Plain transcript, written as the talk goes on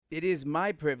It is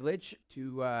my privilege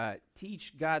to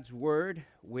teach God's Word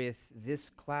with this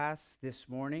class this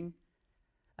morning.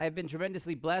 I have been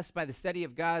tremendously blessed by the study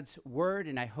of God's Word,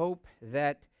 and I hope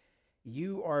that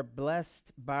you are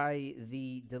blessed by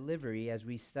the delivery as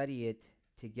we study it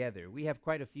together. We have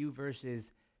quite a few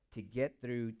verses to get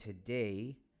through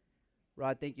today.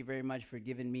 Rod, thank you very much for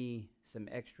giving me some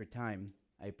extra time.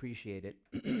 I appreciate it.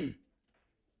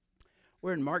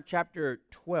 We're in Mark chapter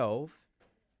 12.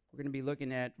 We're going to be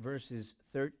looking at verses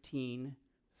 13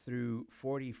 through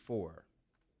 44.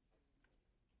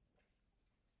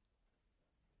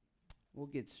 We'll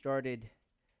get started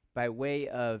by way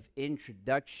of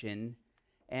introduction.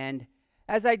 And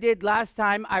as I did last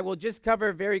time, I will just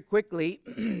cover very quickly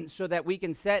so that we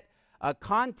can set a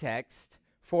context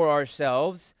for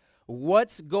ourselves,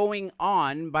 what's going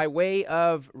on by way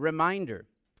of reminder.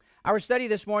 Our study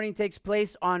this morning takes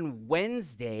place on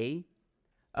Wednesday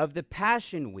of the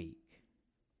Passion Week.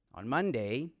 On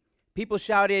Monday, people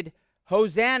shouted,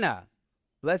 "Hosanna!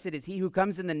 Blessed is he who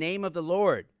comes in the name of the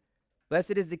Lord.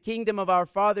 Blessed is the kingdom of our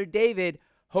father David.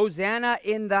 Hosanna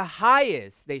in the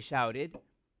highest," they shouted,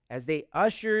 as they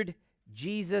ushered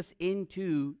Jesus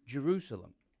into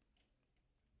Jerusalem.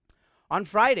 On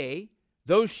Friday,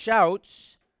 those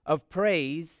shouts of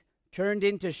praise turned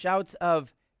into shouts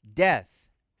of death,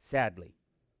 sadly.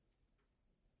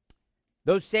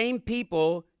 Those same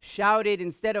people shouted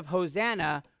instead of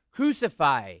Hosanna,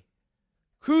 "Crucify,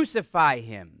 crucify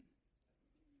him."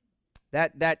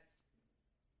 That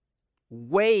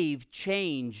wave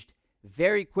changed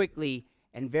very quickly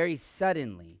and very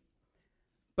suddenly.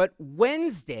 But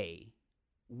Wednesday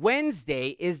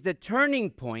is the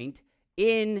turning point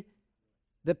in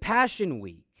the Passion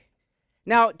Week.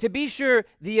 Now, to be sure,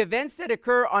 the events that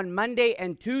occur on Monday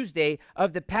and Tuesday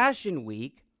of the Passion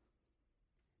Week,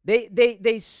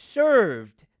 They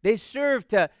served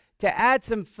to add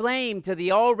some flame to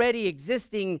the already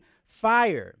existing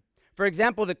fire. For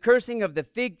example, the cursing of the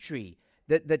fig tree,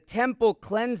 the temple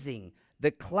cleansing, the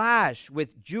clash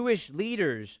with Jewish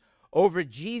leaders over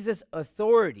Jesus'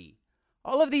 authority.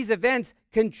 All of these events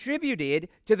contributed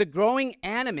to the growing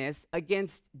animus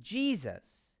against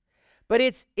Jesus. But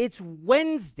it's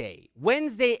Wednesday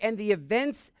and the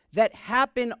events that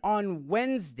happen on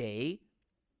Wednesday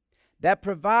that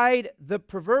provide the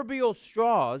proverbial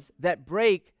straws that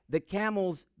break the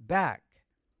camel's back.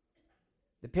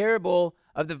 The parable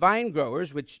of the vine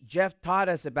growers, which Jeff taught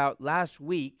us about last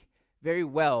week, very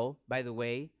well, by the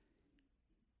way,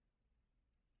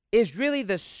 is really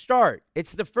the start.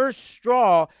 It's the first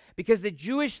straw because the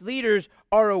Jewish leaders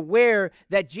are aware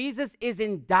that Jesus is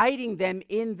indicting them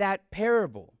in that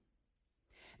parable.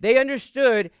 They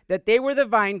understood that they were the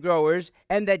vine growers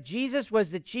and that Jesus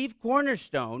was the chief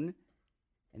cornerstone,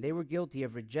 and they were guilty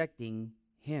of rejecting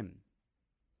him.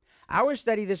 Our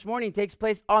study this morning takes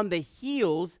place on the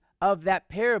heels of that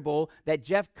parable that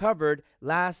Jeff covered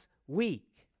last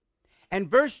week. And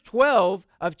verse 12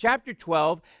 of chapter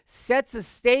 12 sets a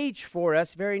stage for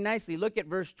us very nicely. Look at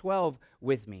verse 12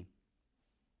 with me.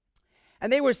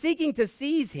 "And they were seeking to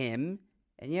seize him,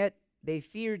 and yet they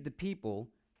feared the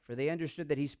people, for they understood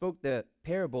that he spoke the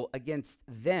parable against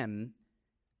them.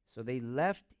 So they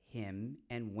left him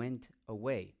and went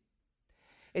away."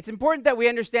 It's important that we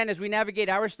understand as we navigate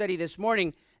our study this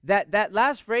morning that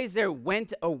last phrase there,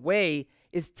 "went away,"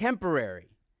 is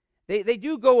temporary. They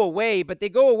do go away, but they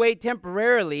go away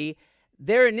temporarily.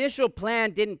 Their initial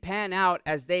plan didn't pan out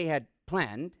as they had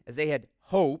planned, as they had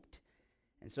hoped,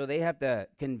 and so they have to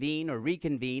convene or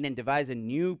reconvene and devise a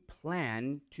new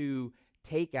plan to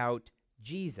take out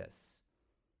Jesus.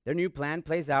 Their new plan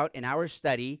plays out in our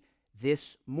study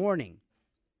this morning.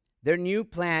 Their new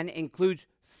plan includes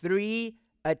 3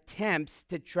 attempts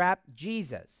to trap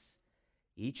Jesus.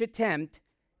 Each attempt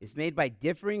is made by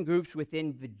differing groups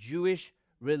within the Jewish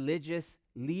religious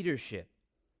leadership.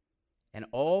 And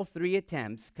all 3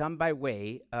 attempts come by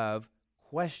way of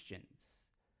questions.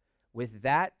 With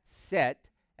that set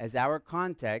as our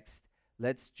context,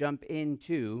 let's jump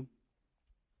into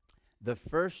the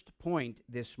first point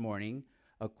this morning,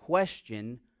 a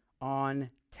question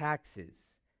on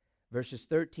taxes. Verses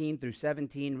 13 through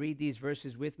 17, read these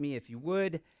verses with me if you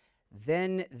would.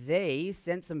 "Then they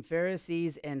sent some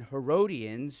Pharisees and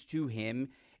Herodians to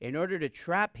him in order to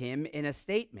trap him in a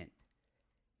statement.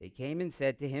 They came and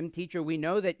said to him, 'Teacher, we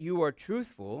know that you are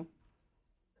truthful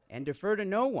and defer to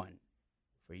no one,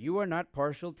 for you are not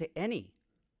partial to any,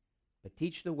 but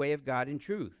teach the way of God in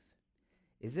truth.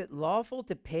 Is it lawful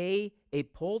to pay a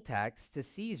poll tax to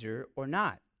Caesar or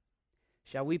not?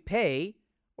 Shall we pay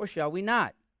or shall we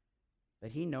not?'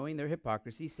 But he, knowing their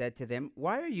hypocrisy, said to them,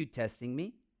 'Why are you testing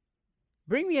me?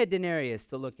 Bring me a denarius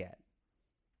to look at.'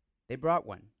 They brought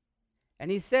one. And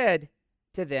he said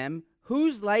to them,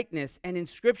 "Whose likeness and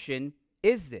inscription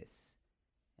is this?"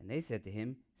 And they said to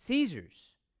him,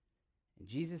 "Caesar's." And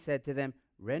Jesus said to them,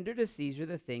 "Render to Caesar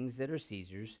the things that are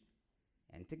Caesar's,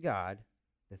 and to God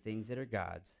the things that are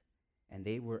God's." And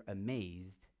they were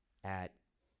amazed at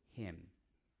him.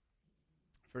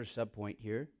 First subpoint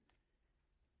here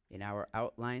in our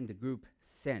outline, the group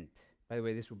sent. By the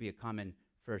way, this will be a common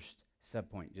first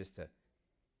subpoint, just to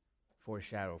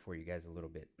foreshadow for you guys a little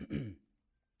bit.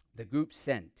 The group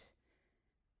sent.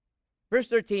 Verse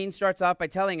 13 starts off by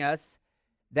telling us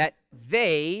that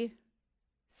they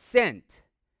sent.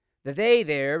 The they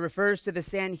there refers to the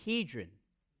Sanhedrin,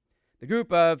 the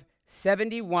group of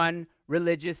 71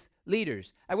 religious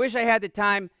leaders. I wish I had the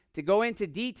time to go into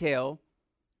detail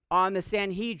on the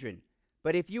Sanhedrin,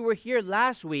 but if you were here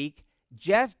last week,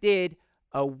 Jeff did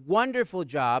a wonderful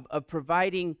job of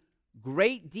providing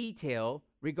great detail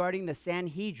regarding the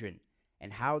Sanhedrin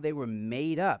and how they were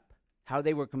made up, how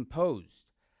they were composed.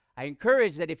 I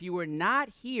encourage that if you were not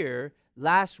here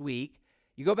last week,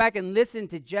 you go back and listen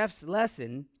to Jeff's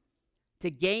lesson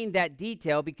to gain that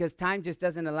detail, because time just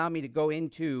doesn't allow me to go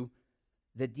into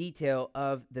the detail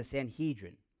of the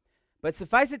Sanhedrin. But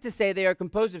suffice it to say, they are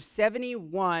composed of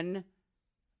 71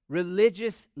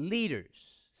 religious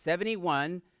leaders.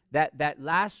 71, that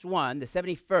last one, the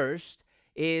 71st,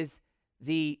 is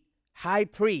the high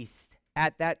priest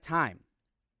at that time.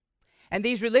 And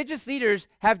these religious leaders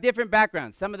have different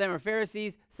backgrounds. Some of them are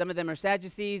Pharisees, some of them are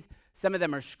Sadducees, some of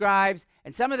them are scribes,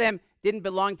 and some of them didn't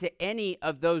belong to any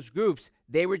of those groups.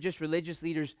 They were just religious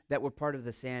leaders that were part of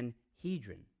the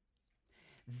Sanhedrin.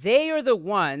 They are the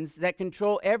ones that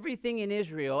control everything in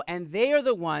Israel, and they are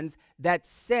the ones that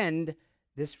send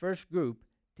this first group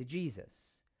to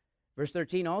Jesus. Verse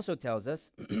 13 also tells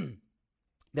us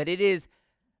that it is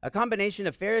a combination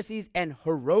of Pharisees and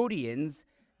Herodians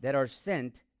that are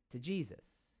sent to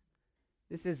Jesus.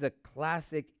 This is a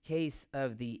classic case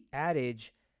of the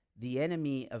adage, "The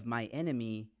enemy of my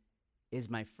enemy is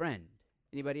my friend."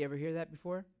 Anybody ever hear that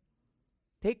before?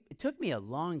 It took me a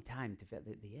long time to feel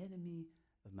the enemy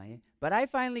of my enemy. But I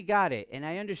finally got it, and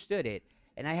I understood it,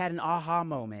 and I had an aha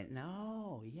moment.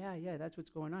 No, yeah, that's what's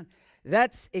going on.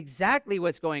 That's exactly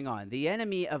what's going on. The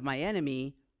enemy of my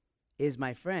enemy is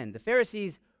my friend. The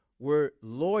Pharisees were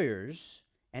lawyers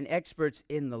and experts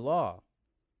in the law.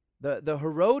 The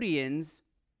Herodians,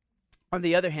 on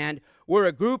the other hand, were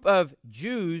a group of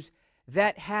Jews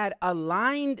that had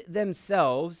aligned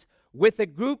themselves with a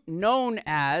group known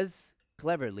as,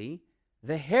 cleverly,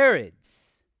 the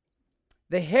Herods.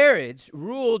 The Herods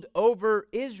ruled over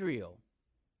Israel.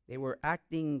 They were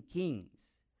acting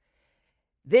kings.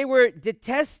 They were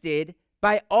detested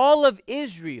by all of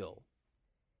Israel.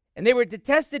 And they were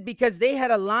detested because they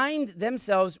had aligned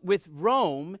themselves with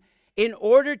Rome in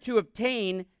order to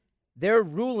obtain their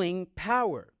ruling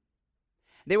power.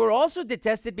 They were also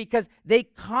detested because they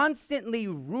constantly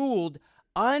ruled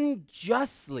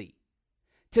unjustly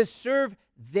to serve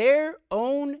their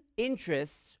own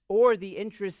interests or the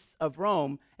interests of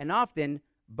Rome, and often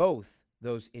both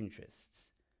those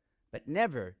interests, but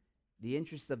never the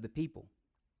interests of the people.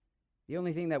 The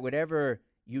only thing that would ever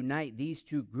unite these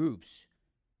two groups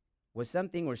was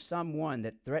something or someone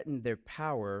that threatened their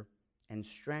power and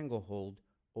stranglehold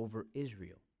over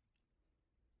Israel.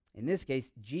 In this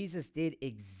case, Jesus did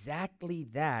exactly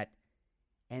that,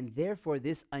 and therefore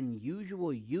this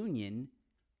unusual union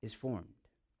is formed.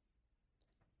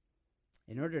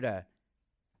 In order to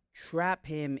trap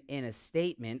him in a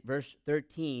statement, verse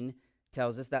 13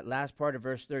 tells us, that last part of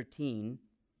verse 13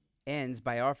 ends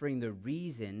by offering the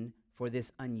reason for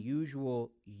this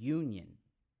unusual union.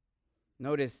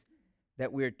 Notice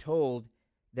that we're told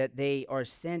that they are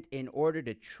sent in order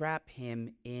to trap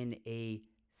him in a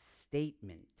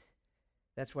statement.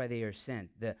 That's why they are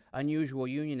sent. The unusual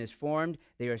union is formed.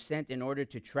 They are sent in order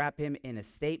to trap him in a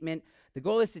statement. The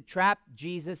goal is to trap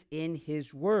Jesus in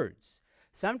his words.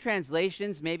 Some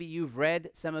translations, maybe you've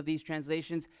read some of these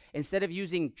translations, instead of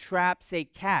using trap, say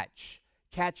catch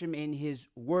him in his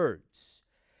words.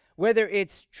 Whether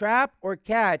it's trap or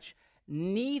catch,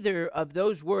 neither of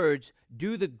those words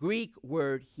do the Greek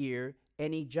word here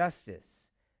any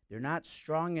justice. They're not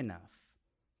strong enough.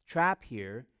 Trap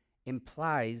here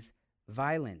implies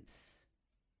violence.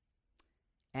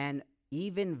 And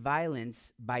even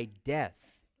violence by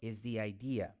death is the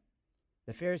idea.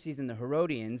 The Pharisees and the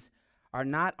Herodians are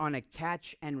not on a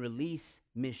catch and release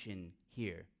mission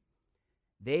here.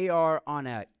 They are on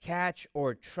a catch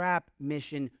or trap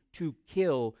mission to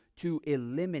kill, to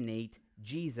eliminate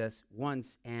Jesus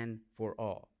once and for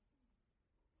all.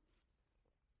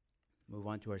 Move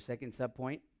on to our second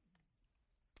subpoint.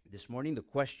 This morning, the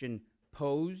question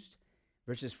posed,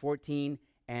 verses 14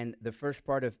 and the first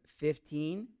part of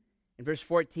 15. In verse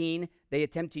 14, they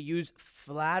attempt to use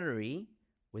flattery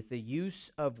with the use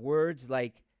of words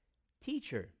like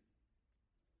teacher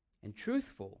and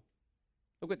truthful.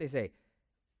 Look what they say.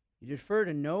 You defer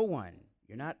to no one.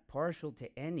 You're not partial to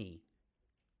any.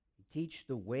 You teach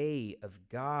the way of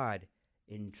God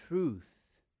in truth.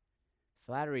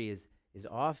 Flattery is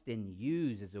often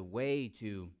used as a way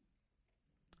to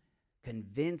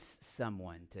convince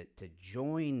someone to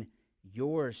join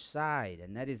your side,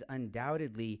 and that is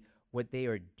undoubtedly what they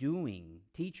are doing.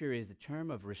 Teacher is a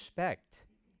term of respect.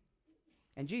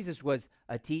 And Jesus was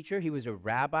a teacher. He was a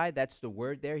rabbi. That's the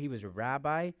word there. He was a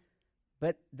rabbi.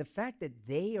 But the fact that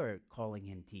they are calling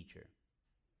him teacher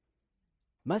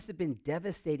must have been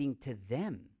devastating to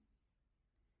them.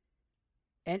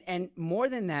 And more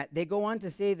than that, they go on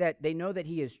to say that they know that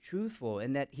he is truthful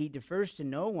and that he defers to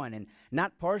no one and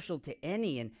not partial to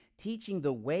any and teaching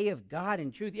the way of God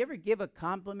in truth. You ever give a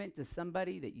compliment to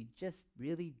somebody that you just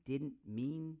really didn't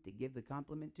mean to give the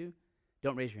compliment to?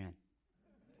 Don't raise your hand.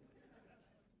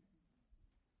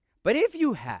 But if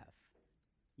you have,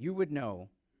 you would know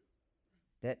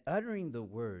that uttering the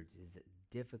words is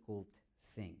a difficult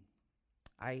thing.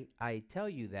 I tell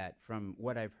you that from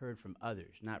what I've heard from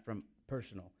others, not from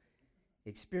personal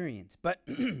experience. But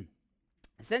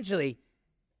essentially,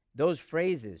 those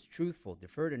phrases, truthful,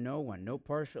 defer to no one,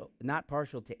 not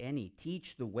partial to any,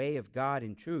 teach the way of God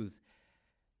in truth,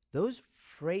 those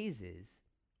phrases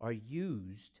are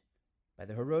used by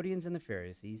the Herodians and the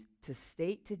Pharisees to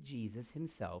state to Jesus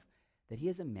himself that he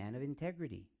is a man of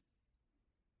integrity,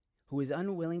 who is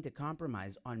unwilling to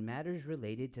compromise on matters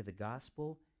related to the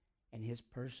gospel and his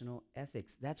personal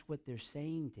ethics. That's what they're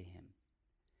saying to him.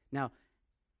 Now,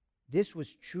 this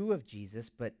was true of Jesus,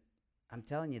 but I'm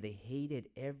telling you, they hated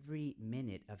every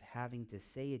minute of having to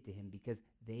say it to him because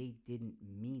they didn't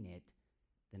mean it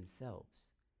themselves.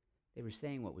 They were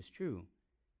saying what was true.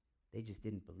 They just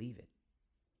didn't believe it.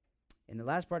 In the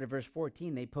last part of verse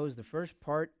 14, they posed the first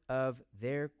part of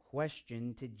their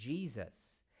question to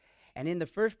Jesus. And in the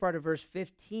first part of verse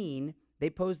 15, they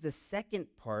posed the second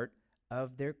part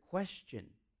of their question.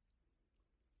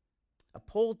 A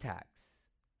poll tax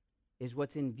is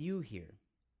what's in view here.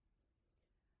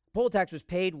 Poll tax was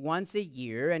paid once a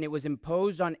year, and it was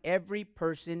imposed on every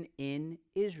person in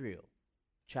Israel,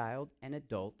 child and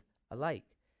adult alike.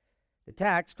 The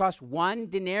tax cost 1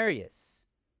 denarius,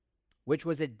 which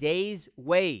was a day's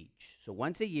wage. So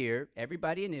once a year,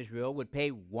 everybody in Israel would pay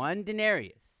 1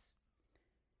 denarius.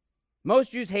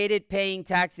 Most Jews hated paying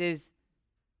taxes,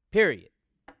 period.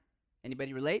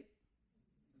 Anybody relate?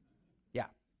 Yeah.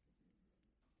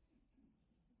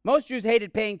 Most Jews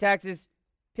hated paying taxes,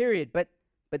 period. But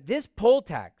this poll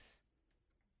tax,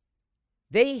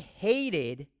 they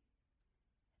hated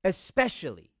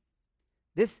especially.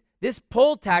 This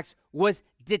poll tax was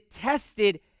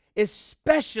detested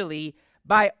especially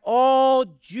by all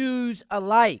Jews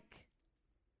alike.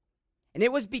 And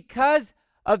it was because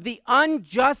of the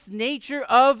unjust nature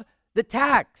of the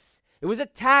tax. It was a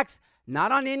tax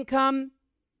not on income,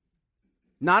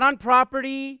 not on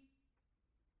property,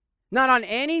 not on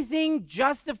anything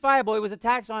justifiable. It was a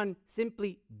tax on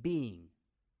simply being.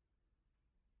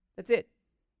 That's it.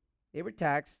 They were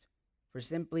taxed for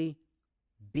simply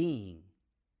being.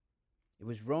 It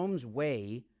was Rome's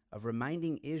way of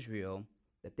reminding Israel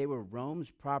that they were Rome's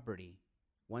property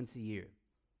once a year,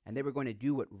 and they were going to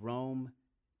do what Rome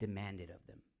demanded of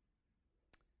them.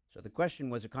 So the question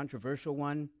was a controversial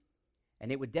one,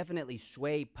 and it would definitely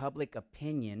sway public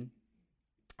opinion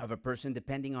of a person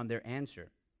depending on their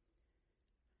answer.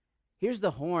 Here's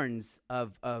the horns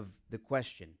of the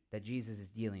question that Jesus is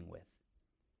dealing with.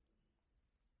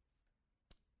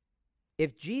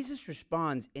 If Jesus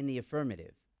responds in the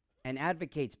affirmative and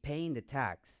advocates paying the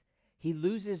tax, he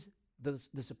loses the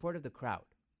support of the crowd.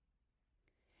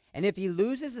 And if he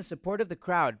loses the support of the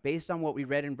crowd based on what we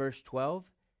read in verse 12,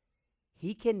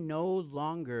 he can no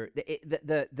longer,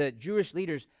 the Jewish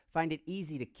leaders find it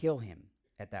easy to kill him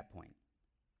at that point.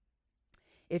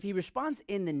 If he responds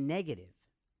in the negative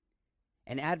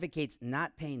and advocates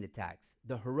not paying the tax,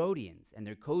 the Herodians and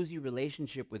their cozy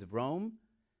relationship with Rome,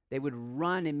 they would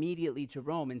run immediately to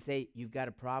Rome and say, you've got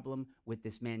a problem with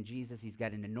this man Jesus. He's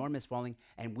got an enormous following,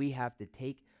 and we have to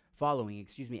take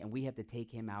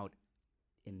him out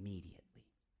immediately.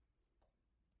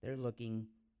 They're looking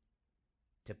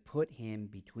to put him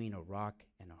between a rock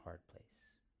and a hard place.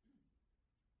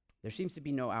 There seems to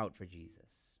be no out for Jesus.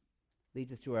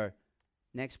 Leads us to our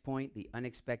next point, the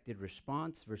unexpected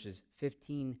response, verses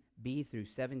 15b through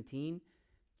 17.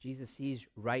 Jesus sees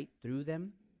right through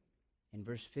them. In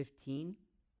verse 15,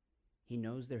 He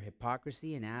knows their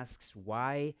hypocrisy and asks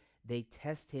why they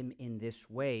test him in this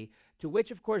way, to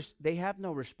which, of course, they have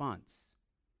no response.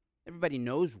 Everybody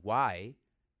knows why,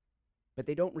 but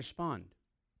they don't respond.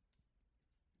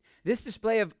 This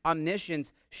display of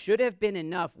omniscience should have been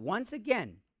enough once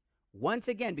again,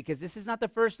 because this is not the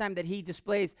first time that he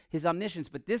displays his omniscience,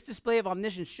 but this display of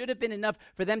omniscience should have been enough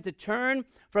for them to turn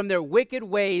from their wicked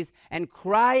ways and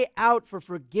cry out for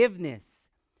forgiveness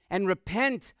and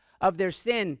repent of their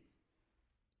sin,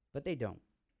 but they don't.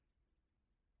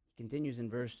 He continues in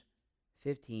verse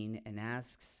 15 and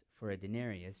asks for a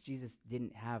denarius. Jesus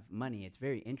didn't have money. It's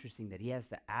very interesting that he has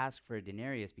to ask for a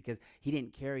denarius because he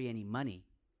didn't carry any money.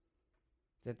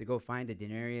 They have to go find a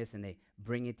denarius, and they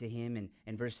bring it to him. And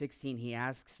in verse 16, he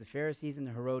asks the Pharisees and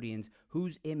the Herodians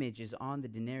whose image is on the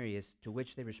denarius, to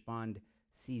which they respond,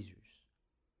 Caesar's.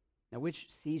 Now, which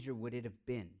Caesar would it have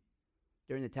been?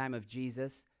 During the time of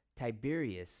Jesus,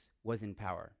 Tiberius was in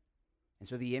power. And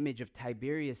so the image of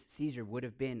Tiberius Caesar would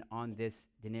have been on this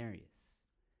denarius.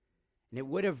 And it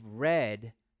would have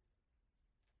read,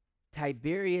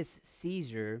 Tiberius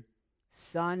Caesar,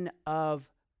 Son of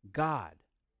God,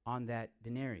 on that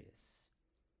denarius.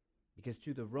 Because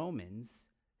to the Romans,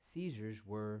 Caesars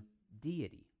were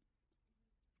deity.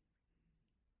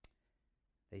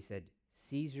 They said,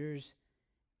 Caesars.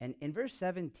 And in verse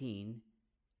 17,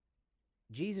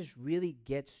 Jesus really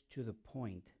gets to the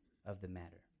point of the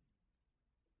matter.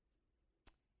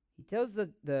 He tells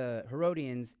the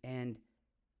Herodians and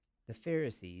the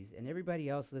Pharisees and everybody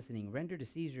else listening, render to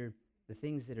Caesar the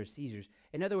things that are Caesar's.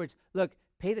 In other words, look,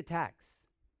 pay the tax.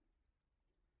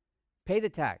 Pay the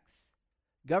tax.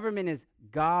 Government is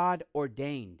God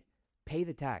ordained. Pay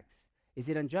the tax. Is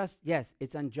it unjust? Yes,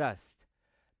 it's unjust.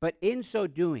 But in so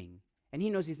doing, and he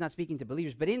knows he's not speaking to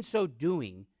believers, but in so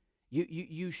doing,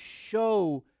 you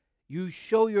show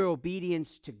your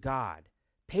obedience to God.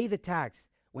 Pay the tax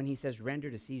when he says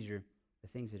render to Caesar the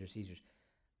things that are Caesar's.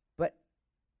 But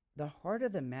the heart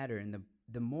of the matter and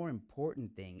the more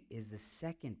important thing is the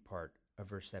second part of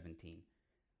verse 17,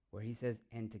 where he says,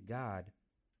 and to God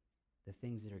the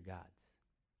things that are God's.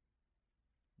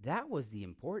 That was the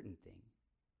important thing.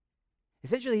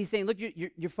 Essentially, he's saying, look,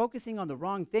 you're focusing on the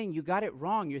wrong thing. You got it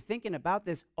wrong. You're thinking about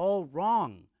this all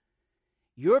wrong.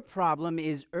 Your problem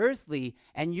is earthly,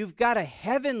 and you've got a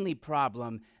heavenly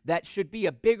problem that should be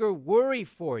a bigger worry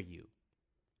for you.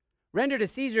 Render to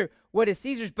Caesar what is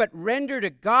Caesar's, but render to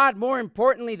God, more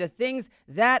importantly, the things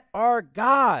that are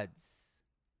God's.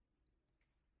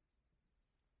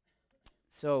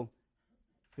 So,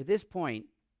 for this point,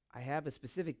 I have a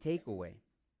specific takeaway.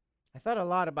 I thought a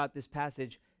lot about this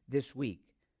passage this week.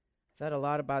 I thought a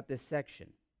lot about this section.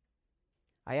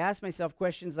 I asked myself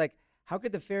questions like, how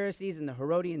could the Pharisees and the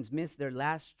Herodians miss their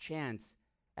last chance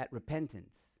at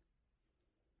repentance?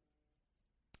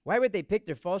 Why would they pick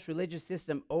their false religious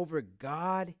system over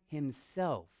God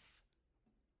himself?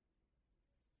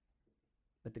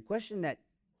 But the question that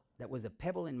was a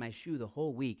pebble in my shoe the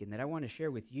whole week and that I want to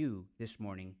share with you this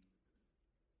morning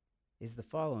is the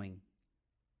following.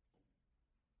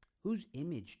 Whose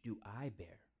image do I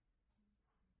bear?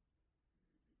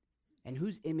 And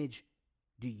whose image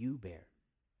do you bear?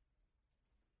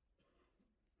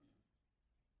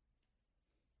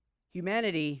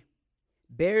 Humanity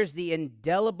bears the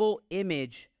indelible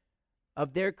image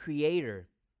of their Creator,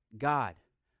 God.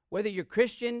 Whether you're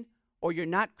Christian or you're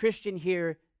not Christian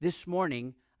here this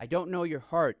morning, I don't know your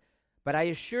heart, but I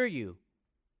assure you,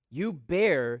 you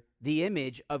bear the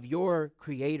image of your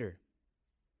Creator.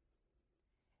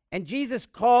 And Jesus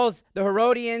calls the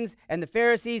Herodians and the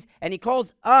Pharisees, and he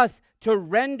calls us to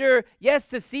render, yes,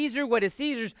 to Caesar what is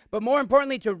Caesar's, but more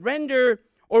importantly, to render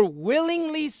or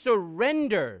willingly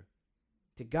surrender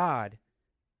to God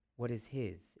what is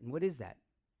his. And what is that?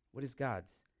 What is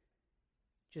God's?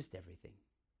 Just everything.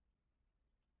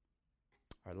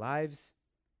 Our lives,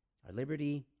 our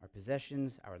liberty, our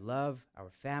possessions, our love, our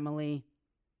family,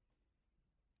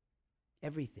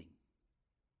 everything.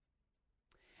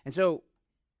 And so,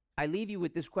 I leave you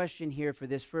with this question here for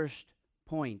this first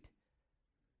point.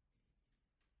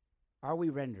 Are we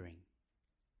rendering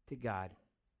to God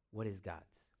what is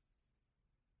God's?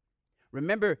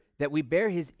 Remember that we bear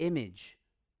his image.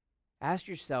 Ask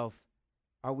yourself,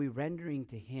 are we rendering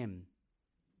to him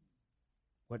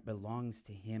what belongs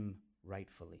to him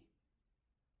rightfully?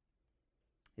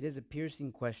 It is a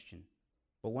piercing question,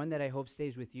 but one that I hope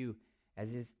stays with you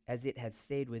as it has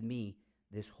stayed with me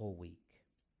this whole week.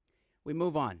 We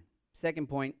move on. Second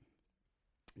point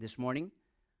this morning,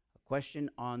 a question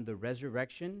on the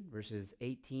resurrection, verses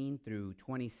 18 through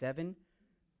 27.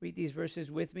 Read these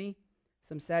verses with me.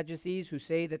 Some Sadducees who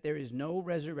say that there is no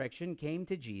resurrection came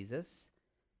to Jesus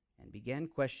and began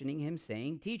questioning him,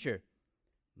 saying, Teacher,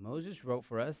 Moses wrote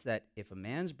for us that if a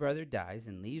man's brother dies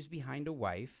and leaves behind a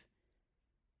wife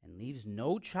and leaves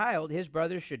no child, his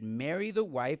brother should marry the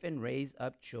wife and raise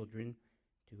up children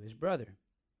to his brother.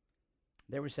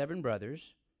 There were 7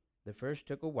 brothers. The first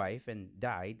took a wife and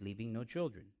died, leaving no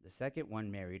children. The second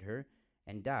one married her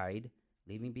and died,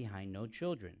 leaving behind no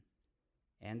children.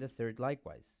 And the third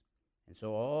likewise. And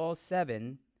so all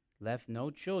 7 left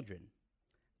no children.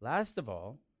 Last of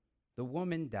all, the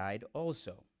woman died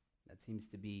also. That seems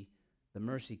to be the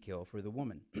mercy kill for the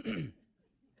woman.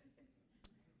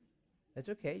 That's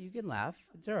okay. You can laugh.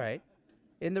 It's all right.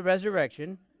 In the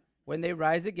resurrection, when they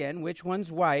rise again, which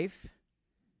one's wife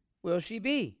will she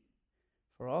be?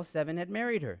 For all 7 had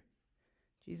married her.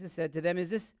 Jesus said to them, Is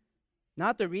this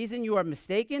not the reason you are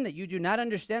mistaken, that you do not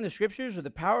understand the Scriptures or the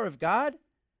power of God?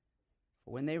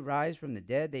 For when they rise from the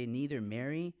dead, they neither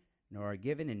marry nor are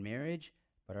given in marriage,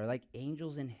 but are like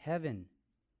angels in heaven.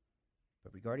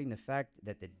 But regarding the fact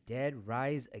that the dead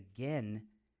rise again,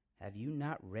 have you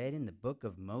not read in the book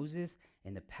of Moses,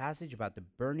 in the passage about the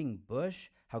burning bush,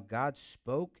 how God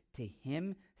spoke to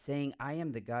him, saying, I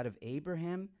am the God of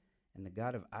Abraham, and the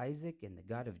God of Isaac, and the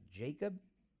God of Jacob?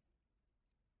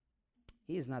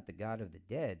 He is not the God of the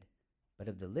dead, but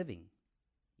of the living.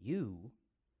 You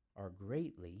are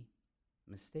greatly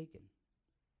mistaken.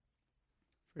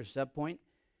 First subpoint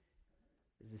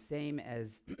is the same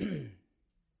as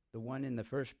the one in the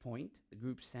first point, the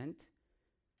group sent.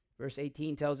 Verse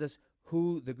 18 tells us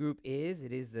who the group is.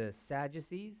 It is the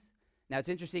Sadducees. Now, it's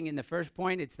interesting, in the first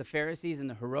point, it's the Pharisees and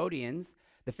the Herodians.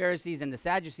 The Pharisees and the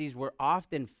Sadducees were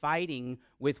often fighting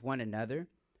with one another.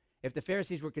 If the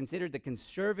Pharisees were considered the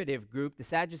conservative group, the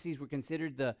Sadducees were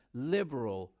considered the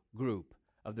liberal group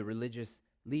of the religious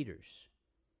leaders.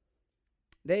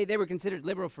 They were considered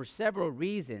liberal for several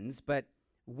reasons, but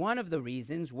one of the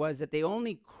reasons was that they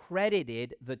only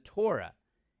credited the Torah.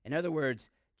 In other words,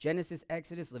 Genesis,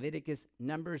 Exodus, Leviticus,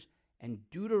 Numbers, and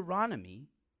Deuteronomy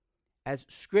as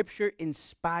Scripture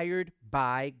inspired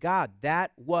by God.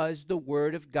 That was the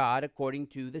Word of God according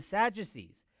to the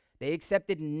Sadducees. They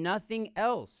accepted nothing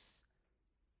else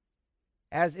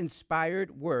as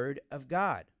inspired Word of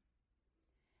God.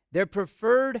 Their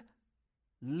preferred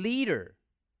leader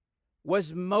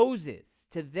was Moses.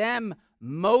 To them,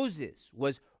 Moses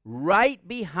was right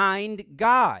behind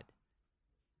God.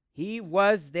 He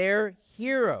was their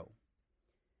hero.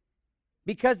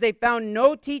 Because they found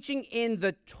no teaching in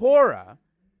the Torah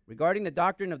regarding the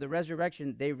doctrine of the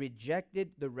resurrection, they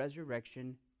rejected the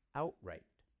resurrection outright.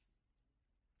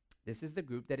 This is the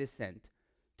group that is sent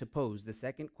to pose the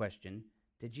second question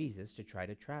to Jesus to try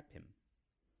to trap him.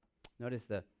 Notice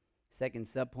the second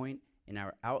subpoint in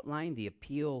our outline, the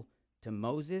appeal to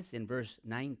Moses in verse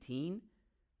 19.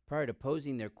 Prior to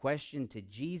posing their question to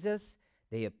Jesus,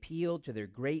 they appealed to their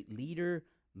great leader,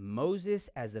 Moses,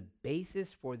 as a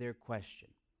basis for their question.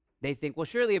 They think, well,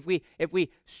 surely if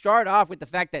we start off with the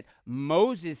fact that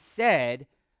Moses said,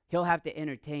 he'll have to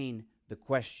entertain the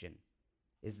question,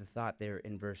 is the thought there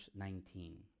in verse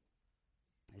 19.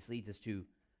 This leads us to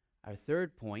our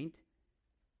third point,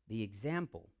 the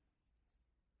example.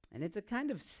 And it's a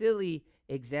kind of silly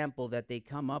example that they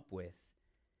come up with.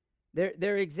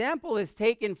 Their example is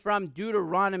taken from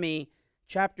Deuteronomy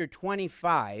chapter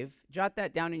 25. Jot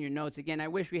that down in your notes. Again, I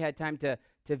wish we had time to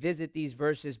visit these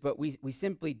verses, but we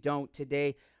simply don't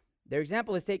today. Their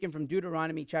example is taken from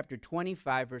Deuteronomy chapter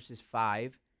 25, verses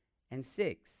 5 and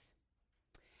 6.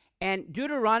 And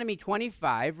Deuteronomy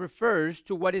 25 refers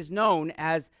to what is known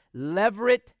as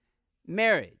levirate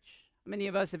marriage. How many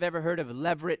of us have ever heard of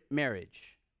levirate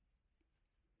marriage?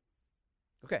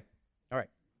 Okay, all right.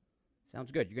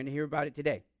 Sounds good. You're going to hear about it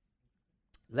today.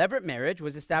 Levirate marriage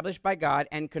was established by God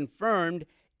and confirmed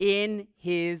in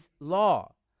his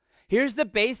law. Here's the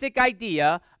basic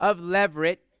idea of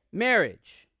levirate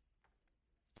marriage.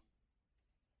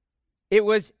 It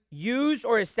was used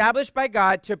or established by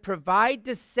God to provide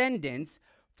descendants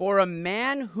for a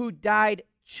man who died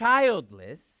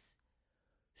childless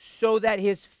so that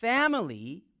his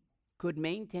family could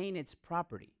maintain its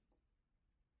property.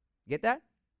 Get that?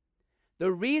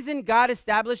 The reason God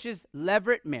establishes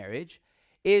levirate marriage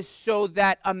is so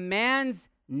that a man's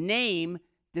name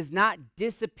does not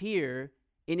disappear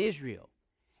in Israel,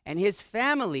 and his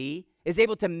family is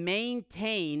able to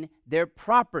maintain their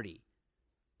property.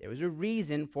 There was a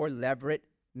reason for levirate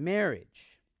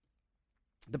marriage.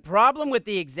 The problem with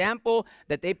the example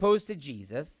that they posed to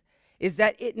Jesus is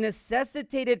that it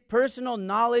necessitated personal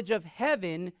knowledge of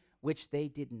heaven, which they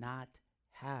did not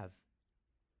have.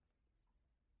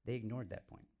 They ignored that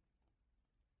point.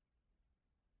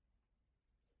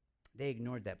 They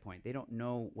ignored that point. They don't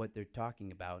know what they're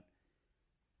talking about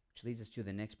Which leads us to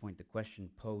the next point, the question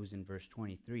posed in verse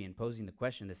 23. In posing the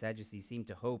question, the Sadducees seem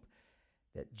to hope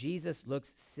that Jesus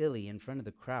looks silly in front of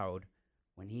the crowd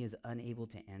when he is unable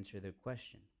to answer their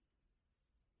question.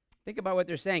 Think about what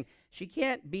they're saying. She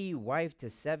can't be wife to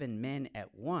 7 men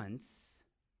at once,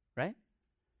 right?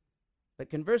 But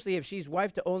conversely, if she's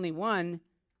wife to only one,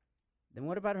 then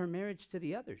what about her marriage to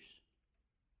the others?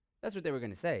 That's what they were going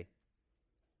to say.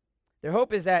 Their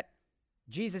hope is that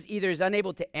Jesus either is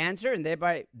unable to answer and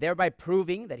thereby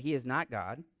proving that he is not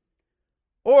God,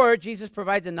 or Jesus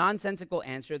provides a nonsensical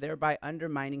answer, thereby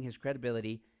undermining his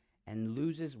credibility and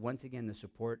loses once again the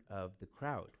support of the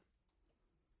crowd.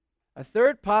 A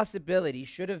third possibility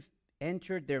should have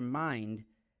entered their mind,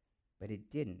 but it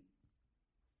didn't.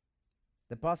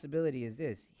 The possibility is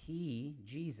this: he,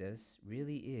 Jesus,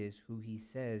 really is who he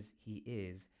says he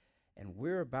is, and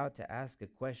we're about to ask a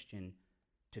question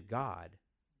to God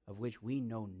of which we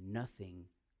know nothing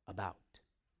about.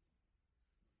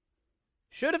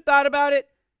 Should have thought about it,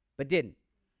 but didn't.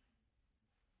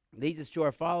 Leads us to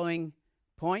our following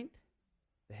point,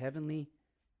 the heavenly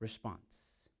response.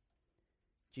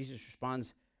 Jesus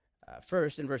responds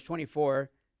first in verse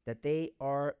 24 that they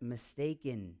are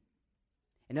mistaken.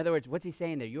 In other words, what's he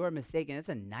saying there? You are mistaken. That's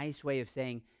a nice way of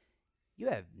saying you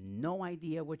have no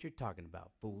idea what you're talking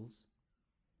about, fools.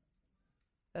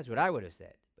 That's what I would have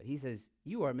said. But he says,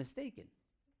 you are mistaken.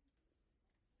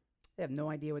 They have no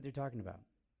idea what they're talking about.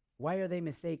 Why are they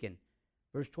mistaken?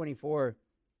 Verse 24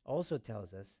 also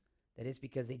tells us that it's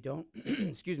because they don't,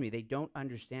 they don't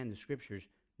understand the scriptures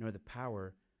nor the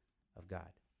power of God.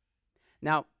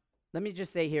 Now, let me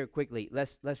just say here quickly,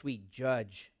 lest we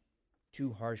judge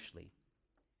too harshly,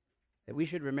 that we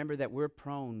should remember that we're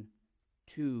prone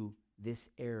to this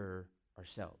error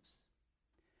ourselves.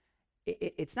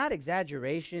 It's not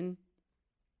exaggeration,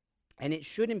 and it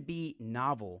shouldn't be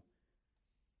novel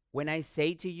when I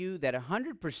say to you that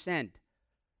 100%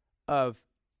 of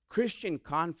Christian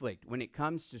conflict when it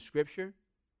comes to Scripture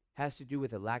has to do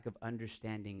with a lack of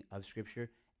understanding of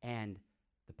Scripture and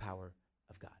the power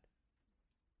of God.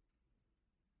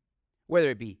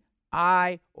 Whether it be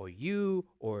I or you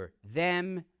or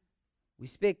them, we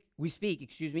speak,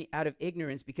 out of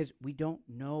ignorance because we don't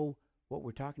know what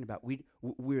we're talking about.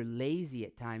 We're lazy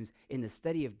at times in the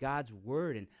study of God's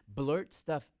word and blurt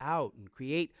stuff out and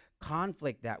create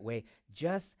conflict that way,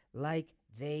 just like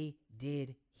they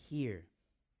did here.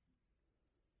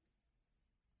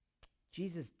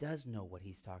 Jesus does know what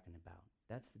he's talking about.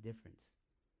 That's the difference.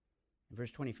 In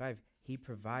verse 25, he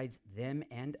provides them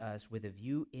and us with a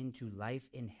view into life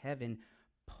in heaven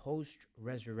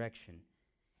post-resurrection.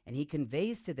 And he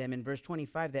conveys to them in verse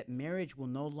 25 that marriage will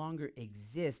no longer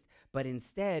exist, but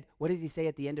instead, what does he say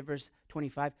at the end of verse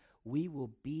 25? We will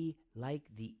be like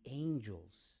the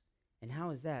angels. And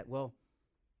how is that? Well,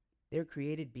 they're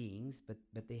created beings, but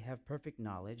they have perfect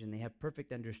knowledge and they have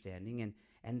perfect understanding,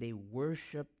 and they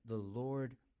worship the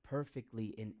Lord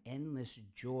perfectly in endless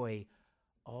joy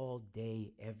all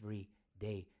day, every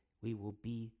day. We will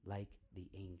be like the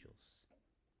angels.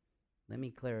 Let me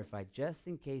clarify, just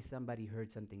in case somebody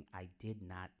heard something I did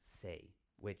not say,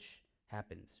 which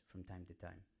happens from time to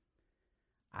time.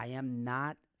 I am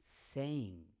not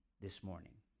saying this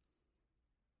morning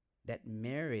that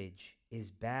marriage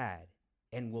is bad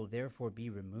and will therefore be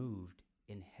removed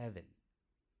in heaven.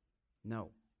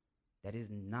 No, that is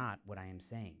not what I am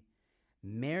saying.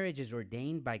 Marriage is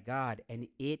ordained by God, and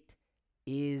it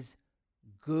is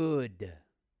good.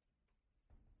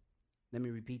 Let me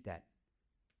repeat that.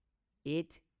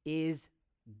 It is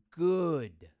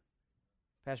good.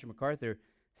 Pastor MacArthur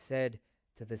said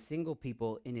to the single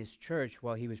people in his church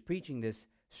while he was preaching this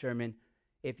sermon,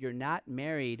 if you're not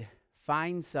married,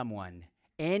 find someone,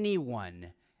 anyone,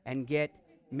 and get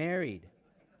married.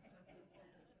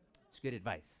 It's good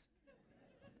advice.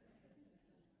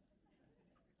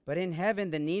 But in heaven,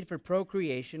 the need for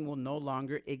procreation will no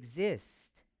longer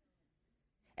exist.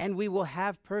 And we will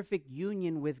have perfect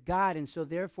union with God, and so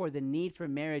therefore the need for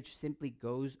marriage simply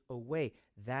goes away.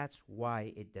 That's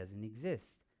why it doesn't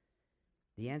exist.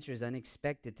 The answer is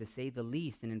unexpected, to say the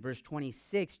least. And in verse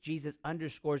 26, Jesus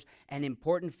underscores an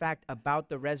important fact about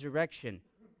the resurrection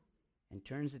and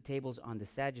turns the tables on the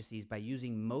Sadducees by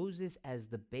using Moses as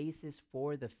the basis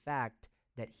for the fact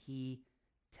that he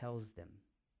tells them.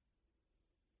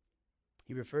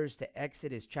 He refers to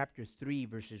Exodus chapter 3,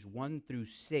 verses 1 through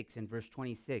 6 and verse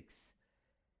 26.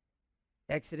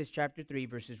 Exodus chapter 3,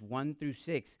 verses 1 through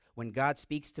 6, when God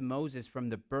speaks to Moses from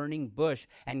the burning bush,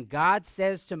 and God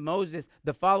says to Moses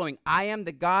the following, I am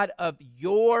the God of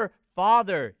your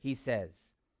father, he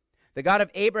says, the God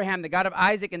of Abraham, the God of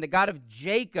Isaac, and the God of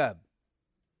Jacob.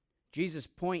 Jesus'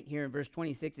 point here in verse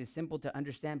 26 is simple to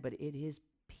understand, but it is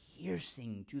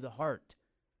piercing to the heart.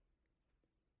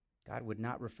 God would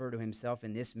not refer to himself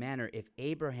in this manner if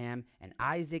Abraham and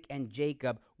Isaac and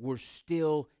Jacob were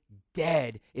still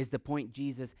dead, is the point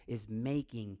Jesus is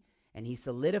making. And he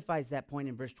solidifies that point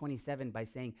in verse 27 by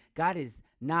saying, God is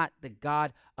not the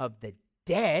God of the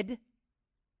dead.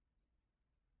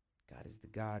 God is the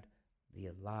God of the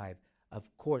alive. Of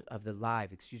course, of the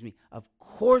live, Of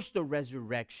course the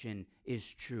resurrection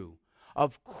is true.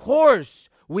 Of course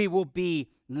we will be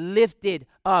lifted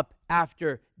up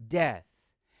after death.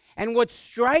 And what's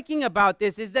striking about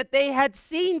this is that they had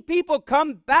seen people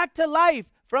come back to life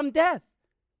from death.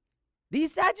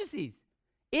 These Sadducees,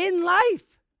 in life,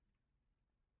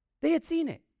 they had seen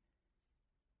it.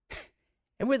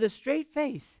 And with a straight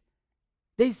face,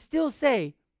 they still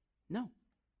say, no,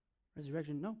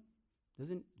 resurrection, no,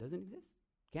 doesn't exist,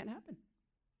 can't happen.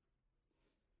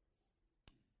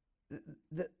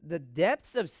 The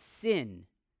depths of sin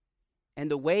and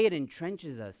the way it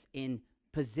entrenches us in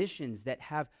positions that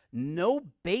have no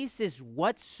basis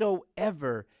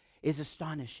whatsoever is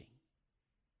astonishing.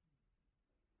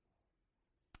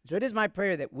 So it is my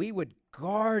prayer that we would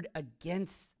guard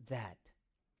against that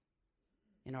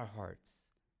in our hearts.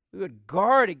 We would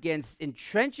guard against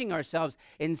entrenching ourselves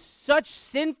in such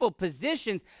sinful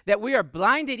positions that we are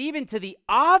blinded even to the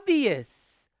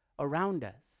obvious around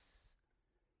us.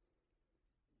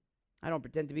 I don't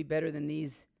pretend to be better than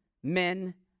these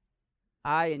men.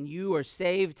 I and you are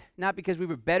saved not because we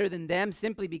were better than them,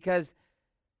 simply because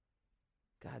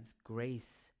God's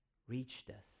grace reached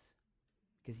us,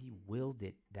 because he willed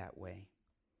it that way.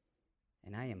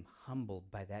 And I am humbled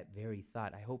by that very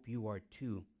thought. I hope you are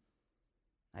too.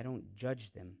 I don't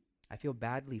judge them. I feel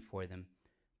badly for them,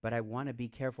 but I want to be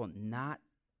careful not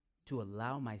to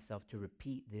allow myself to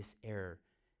repeat this error.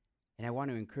 And I want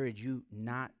to encourage you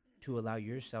not to allow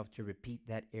yourself to repeat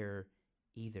that error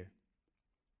either.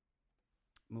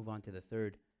 Move on to the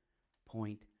third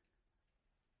point.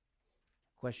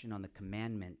 Question on the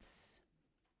commandments.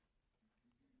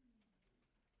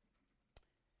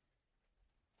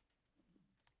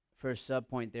 First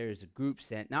subpoint there is a group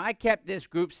sent. Now, I kept this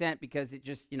group sent because it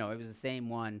just, it was the same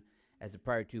one as the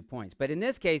prior 2 points. But in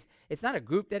this case, it's not a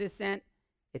group that is sent,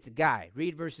 it's a guy.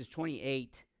 Read verses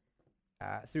 28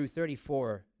 through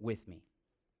 34 with me.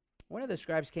 One of the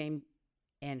scribes came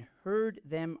and heard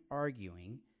them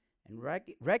arguing, and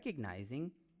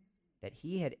recognizing that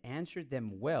he had answered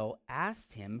them well,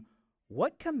 asked him,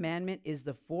 "What commandment is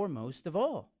the foremost of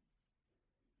all?"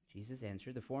 Jesus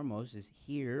answered, "The foremost is,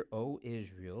 Hear, O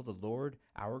Israel, the Lord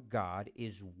our God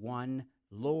is one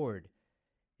Lord.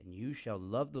 And you shall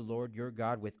love the Lord your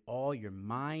God with all your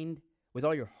mind, with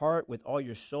all your heart, with all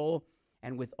your soul,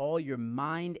 and with all your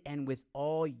mind, and with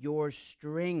all your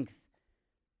strength.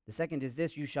 The second is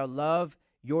this, you shall love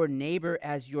your neighbor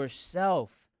as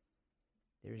yourself.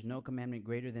 There is no commandment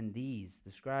greater than these."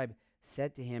 The scribe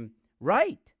said to him,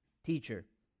 "Right, teacher.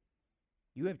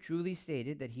 You have truly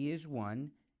stated that he is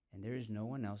one, and there is no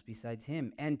one else besides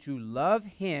him. And to love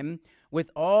him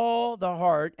with all the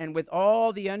heart, and with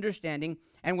all the understanding,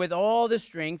 and with all the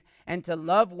strength, and to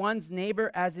love one's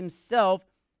neighbor as himself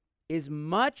is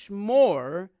much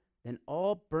more than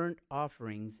all burnt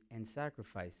offerings and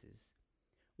sacrifices."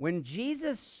 When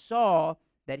Jesus saw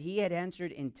that he had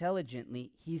answered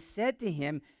intelligently, he said to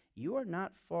him, "You are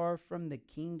not far from the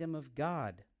kingdom of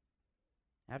God."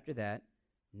 After that,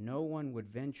 no one would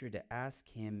venture to ask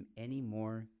him any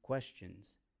more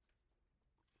questions.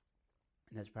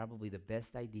 And that's probably the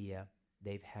best idea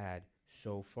they've had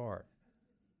so far.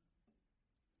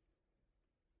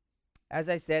 As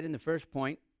I said in the first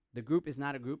point, the group is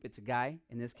not a group, it's a guy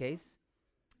in this case.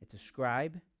 It's a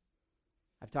scribe.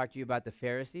 I've talked to you about the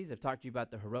Pharisees. I've talked to you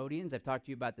about the Herodians. I've talked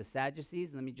to you about the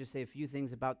Sadducees. Let me just say a few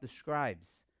things about the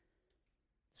scribes.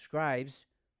 The scribes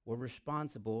were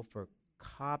responsible for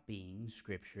copying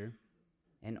Scripture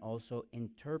and also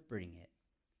interpreting it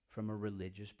from a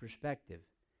religious perspective.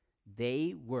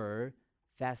 They were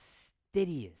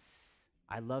fastidious.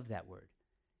 I love that word.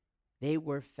 They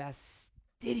were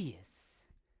fastidious.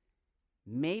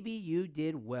 Maybe you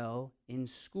did well in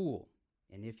school,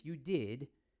 and if you did,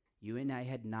 you and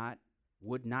I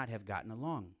would not have gotten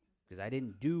along, because I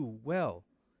didn't do well.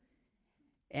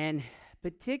 And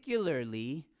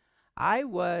particularly, I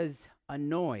was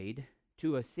annoyed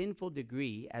to a sinful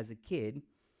degree as a kid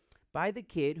by the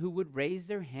kid who would raise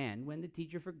their hand when the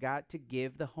teacher forgot to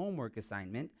give the homework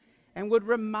assignment and would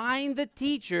remind the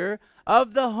teacher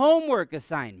of the homework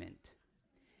assignment.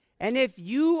 And if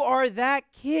you are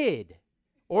that kid,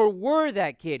 or were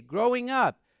that kid growing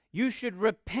up, you should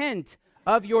repent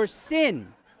of your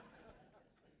sin.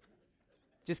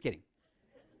 Just kidding.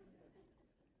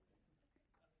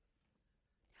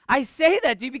 I say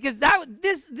that to you because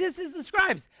this is the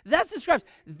scribes. That's the scribes.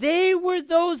 They were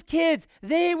those kids.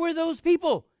 They were those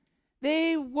people.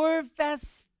 They were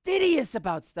fastidious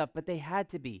about stuff, but they had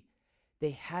to be.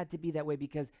 They had to be that way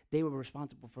because they were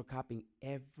responsible for copying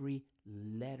every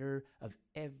letter of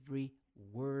every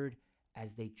word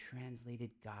as they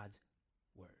translated God's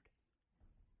word.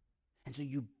 And so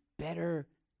you better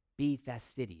be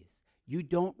fastidious. You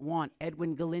don't want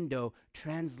Edwin Galindo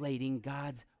translating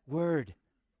God's word.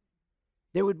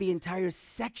 There would be entire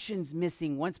sections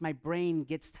missing once my brain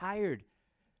gets tired.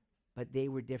 But they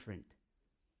were different.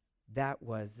 That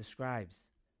was the scribes.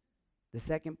 The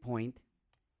second point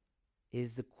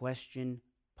is the question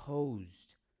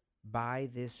posed by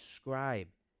this scribe.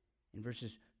 In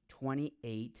verses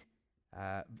 28,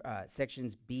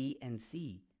 sections B and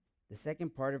C. The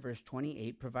second part of verse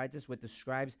 28 provides us with the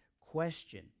scribe's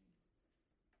question.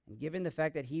 And given the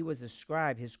fact that he was a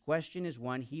scribe, his question is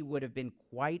one he would have been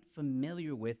quite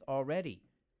familiar with already.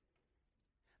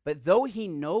 But though he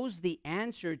knows the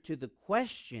answer to the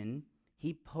question,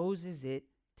 he poses it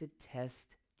to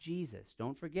test Jesus.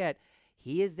 Don't forget,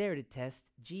 he is there to test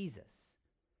Jesus.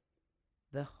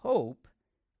 The hope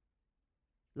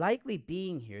likely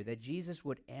being here that Jesus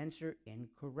would answer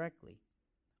incorrectly.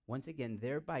 Once again,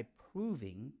 thereby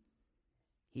proving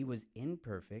he was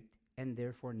imperfect and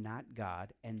therefore not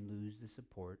God, and lose the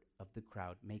support of the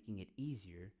crowd, making it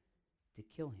easier to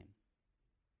kill him.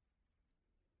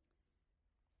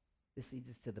 This leads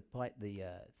us to the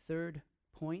third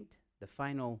point, the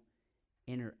final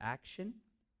interaction.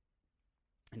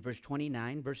 In verses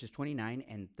 29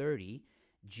 and 30,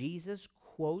 Jesus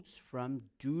quotes from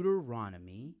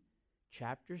Deuteronomy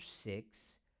chapter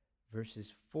 6,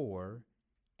 verses 4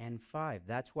 and 5.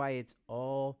 That's why it's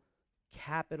all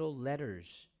capital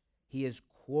letters. He is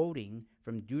quoting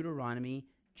from Deuteronomy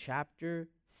chapter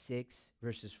 6,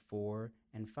 verses 4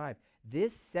 and 5.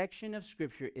 This section of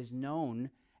Scripture is known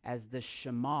as the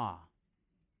Shema.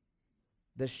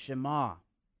 The Shema.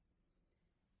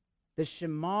 The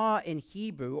Shema in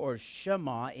Hebrew, or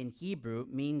Shema in Hebrew,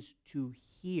 means to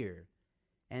hear.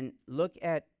 And look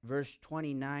at verse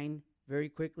 29 very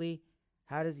quickly.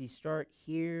 How does he start?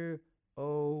 Hear,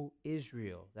 O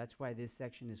Israel. That's why this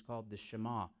section is called the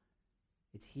Shema.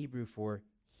 It's Hebrew for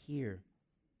hear.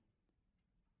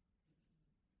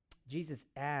 Jesus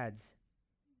adds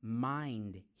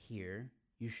mind here,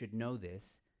 you should know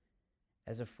this,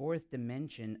 as a fourth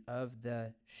dimension of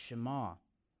the Shema,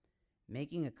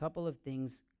 making a couple of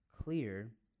things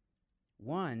clear.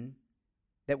 One,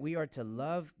 that we are to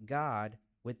love God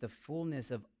with the fullness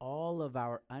of all of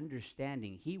our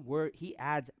understanding. He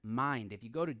adds mind. If you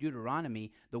go to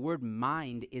Deuteronomy, the word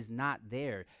mind is not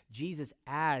there. Jesus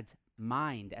adds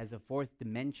mind as a fourth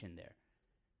dimension there.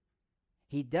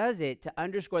 He does it to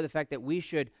underscore the fact that we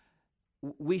should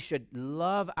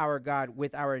love our God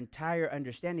with our entire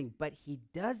understanding, but he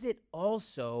does it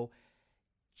also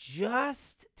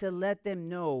just to let them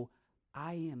know,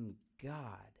 I am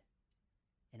God,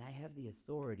 and I have the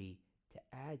authority to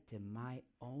add to my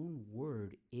own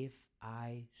word if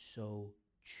I so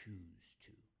choose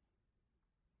to.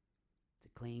 It's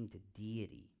a claim to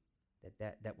deity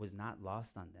that was not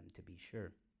lost on them, to be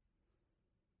sure.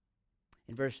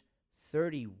 In verse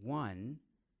 31,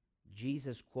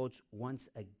 Jesus quotes once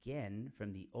again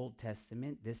from the Old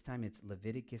Testament. This time it's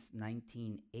Leviticus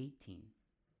 19:18.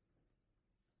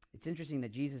 It's interesting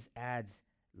that Jesus adds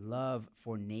love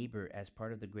for neighbor as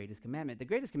part of the greatest commandment. The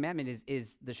greatest commandment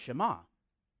is the Shema.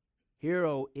 Hear,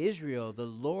 O Israel, the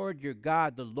Lord your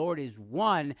God, the Lord is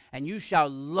one, and you shall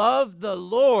love the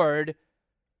Lord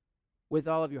with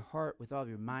all of your heart, with all of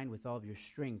your mind, with all of your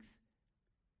strength.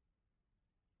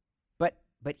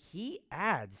 But he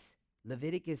adds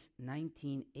Leviticus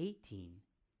 19:18.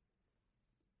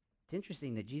 It's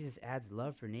interesting that Jesus adds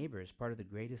love for neighbor as part of the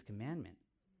greatest commandment.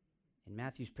 In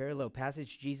Matthew's parallel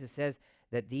passage, Jesus says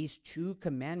that these two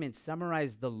commandments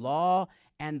summarize the law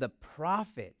and the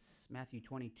prophets. Matthew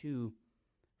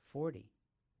 22:40.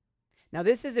 Now,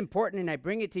 this is important, and I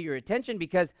bring it to your attention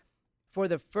because for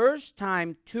the first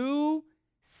time, two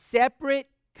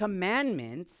separate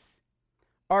commandments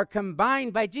are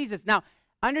combined by Jesus. Now,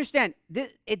 understand,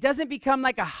 it doesn't become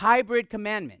like a hybrid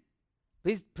commandment.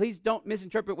 Please don't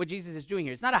misinterpret what Jesus is doing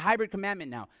here. It's not a hybrid commandment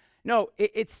now. No,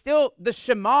 it's still, the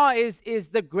Shema is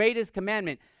the greatest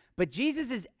commandment. But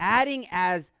Jesus is adding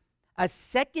as a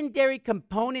secondary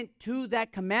component to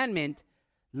that commandment,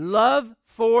 love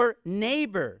for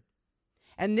neighbor.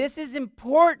 And this is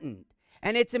important.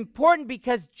 And it's important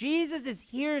because Jesus is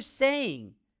here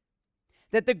saying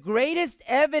that the greatest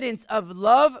evidence of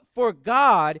love for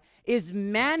God is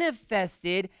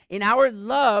manifested in our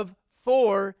love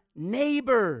for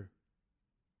neighbor.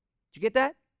 Did you get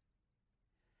that?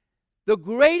 The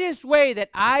greatest way that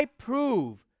I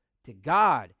prove to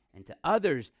God and to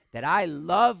others that I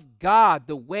love God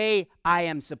the way I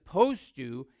am supposed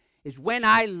to is when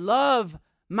I love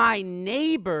my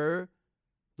neighbor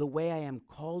the way I am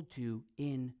called to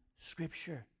in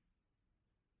Scripture.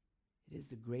 It is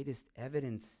the greatest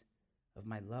evidence of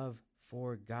my love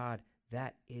for God.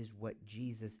 That is what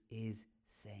Jesus is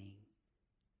saying.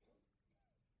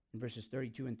 In verses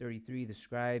 32 and 33, the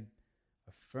scribe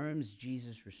affirms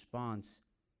Jesus' response.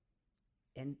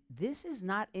 And this is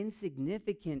not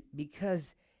insignificant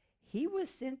because he was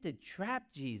sent to trap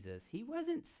Jesus. He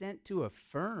wasn't sent to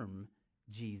affirm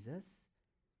Jesus.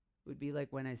 It would be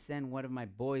like when I send one of my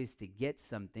boys to get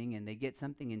something and they get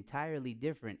something entirely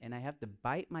different and I have to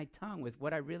bite my tongue with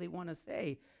what I really want to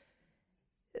say.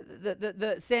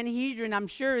 The Sanhedrin, I'm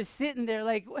sure, is sitting there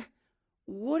like,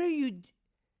 what are you?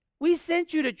 We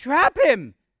sent you to trap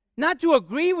him, not to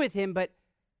agree with him, but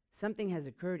something has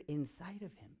occurred inside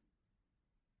of him.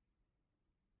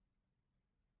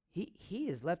 He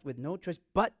is left with no choice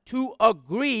but to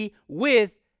agree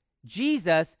with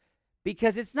Jesus,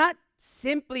 because it's not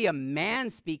simply a man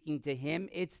speaking to him,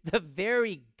 it's the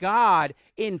very God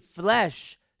in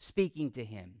flesh speaking to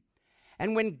him.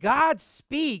 And when God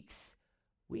speaks,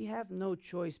 we have no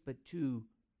choice but to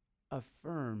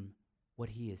affirm what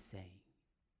he is saying.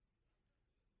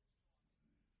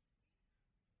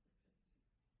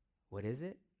 What is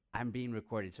it? I'm being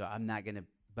recorded, so I'm not going to,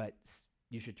 but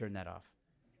you should turn that off.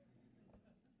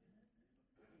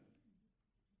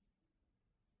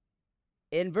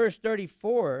 In verse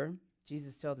 34,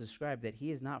 Jesus tells the scribe that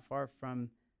he is not far from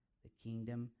the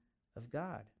kingdom of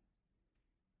God.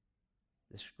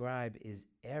 The scribe is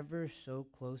ever so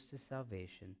close to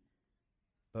salvation,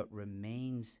 but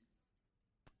remains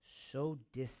so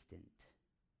distant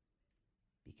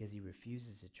because he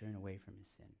refuses to turn away from his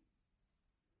sin.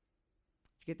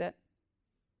 Did you get that?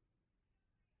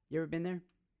 You ever been there?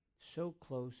 So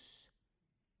close,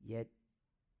 yet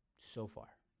so far.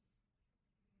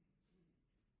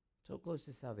 So close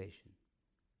to salvation,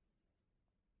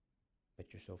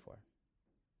 but you're so far.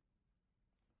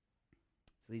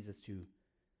 This leads us to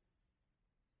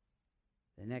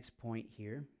the next point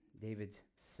here. David's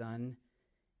son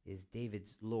is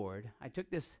David's Lord. I took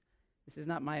this is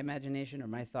not my imagination or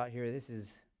my thought here. This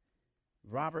is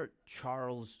Robert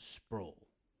Charles Sproul.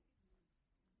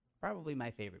 Probably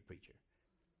my favorite preacher.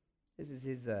 This is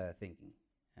his thinking.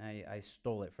 I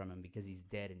stole it from him because he's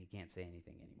dead and he can't say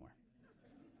anything anymore.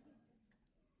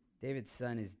 David's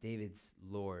son is David's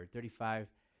Lord. 35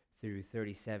 through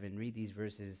 37. Read these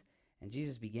verses. And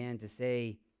Jesus began to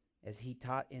say, as he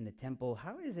taught in the temple,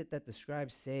 how is it that the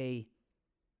scribes say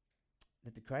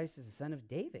that the Christ is the son of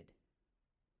David?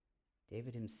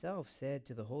 David himself said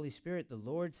to the Holy Spirit, the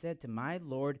Lord said to my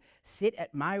Lord, sit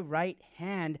at my right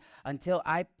hand until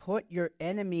I put your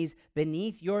enemies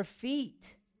beneath your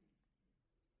feet.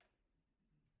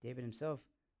 David himself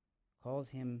calls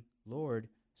him Lord.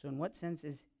 So in what sense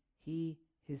is he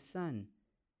his son?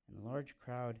 And the large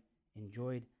crowd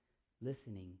enjoyed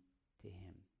listening to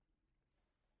him.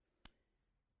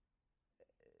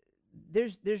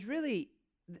 There's really,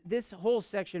 this whole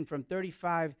section from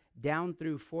 35 down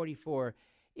through 44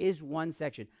 is one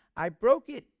section. I broke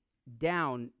it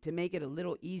down to make it a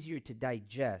little easier to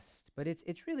digest, but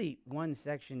it's really one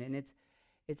section, and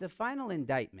it's a final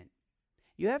indictment.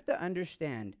 You have to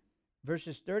understand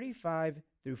verses 35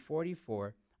 through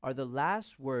 44 are the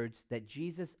last words that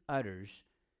Jesus utters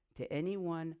to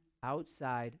anyone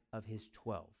outside of his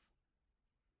 12.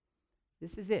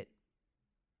 This is it.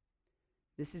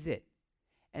 This is it.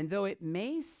 And though it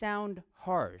may sound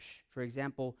harsh, for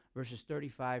example, verses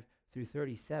 35 through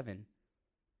 37,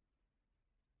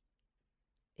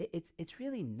 it's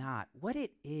really not. What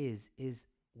it is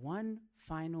one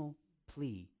final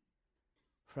plea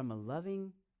from a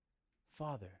loving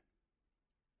Father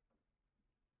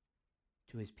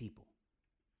to his people.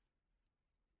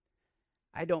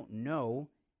 I don't know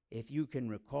if you can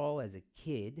recall as a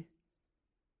kid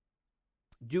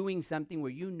doing something where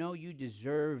you know you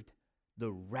deserved the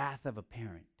wrath of a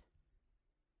parent,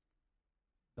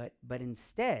 but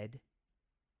instead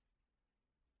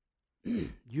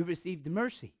you received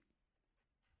mercy.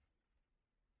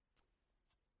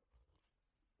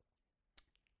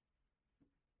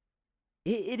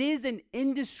 It is an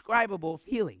indescribable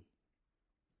feeling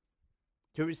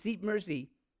to receive mercy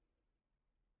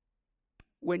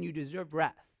when you deserve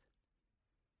wrath.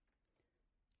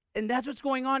 And that's what's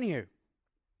going on here.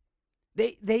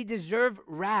 They deserve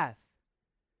wrath.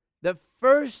 The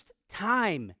first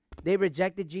time they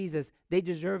rejected Jesus, they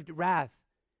deserved wrath.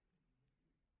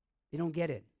 They don't get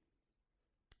it.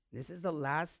 This is the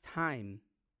last time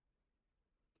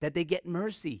that they get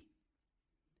mercy,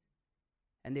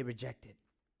 and they reject it.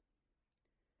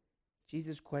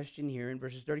 Jesus' question here in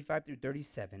verses 35 through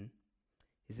 37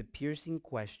 is a piercing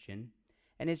question,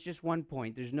 and it's just one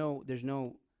point.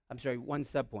 One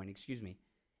sub-point, excuse me.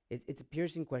 It's a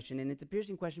piercing question, and it's a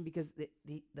piercing question because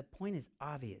the point is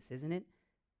obvious, isn't it?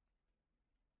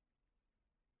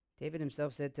 David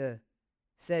himself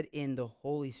said in the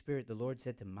Holy Spirit, the Lord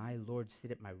said to my Lord,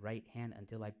 sit at my right hand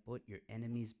until I put your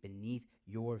enemies beneath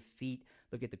your feet.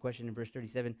 Look at the question in verse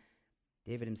 37.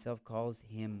 David himself calls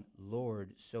him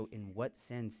Lord. So in what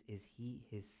sense is he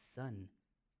his son?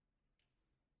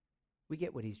 We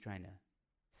get what he's trying to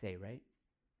say, right?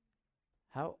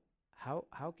 How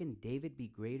can David be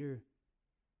greater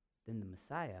than the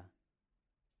Messiah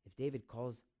if David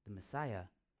calls the Messiah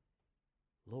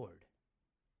Lord?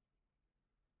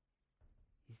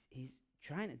 He's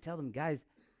trying to tell them, guys,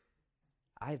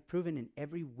 I have proven in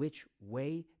every which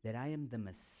way that I am the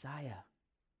Messiah.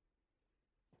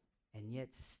 And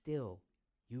yet still,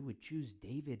 you would choose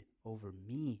David over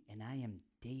me, and I am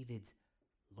David's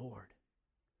Lord.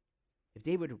 If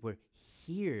David were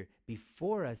here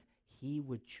before us, he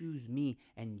would choose me,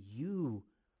 and you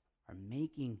are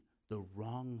making the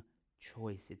wrong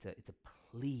choice. It's a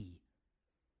plea.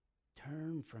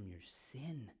 Turn from your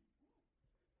sin.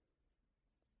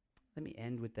 Let me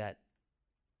end with that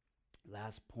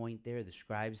last point there, the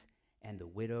scribes and the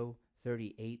widow,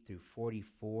 38 through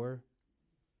 44.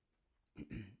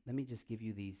 Let me just give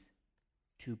you these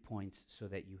 2 points so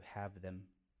that you have them.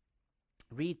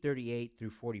 Read 38 through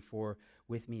 44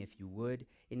 with me if you would.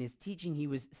 In his teaching, he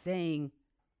was saying,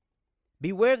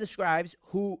 beware of the scribes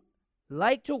who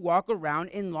like to walk around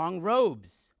in long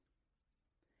robes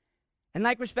and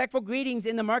like respectful greetings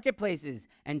in the marketplaces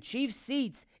and chief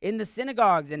seats in the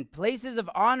synagogues and places of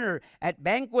honor at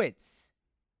banquets,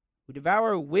 who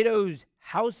devour widows'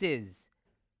 houses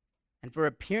and for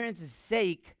appearance's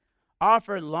sake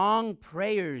offer long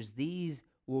prayers. These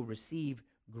will receive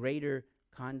greater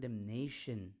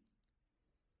condemnation.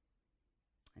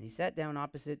 And he sat down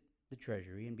opposite the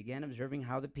treasury and began observing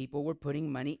how the people were putting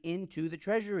money into the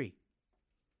treasury.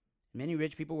 Many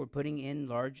rich people were putting in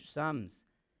large sums,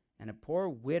 and a poor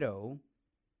widow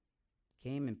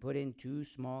came and put in 2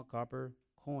 small copper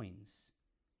coins,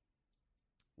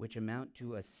 which amount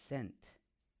to a cent.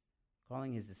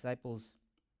 Calling his disciples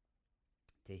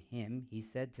to him, he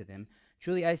said to them,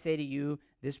 truly I say to you,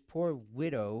 this poor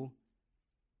widow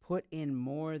put in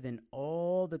more than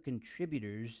all the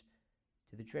contributors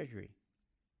to the treasury.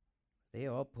 They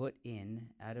all put in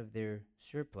out of their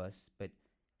surplus, but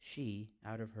she,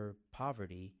 out of her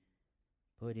poverty,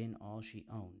 put in all she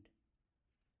owned,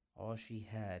 all she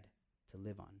had to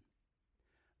live on.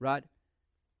 Rod,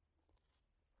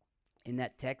 in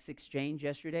that text exchange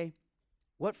yesterday,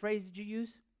 what phrase did you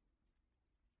use?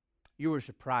 You were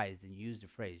surprised and you used a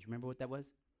phrase. Remember what that was?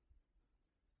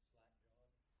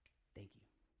 Thank you.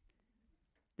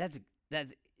 That's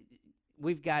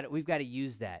we've got to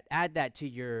use that. Add that to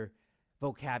your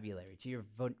vocabulary, to your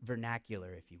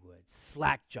vernacular, if you would.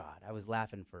 Slack-jawed. I was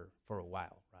laughing for a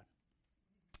while, Rod.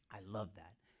 I love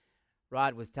that.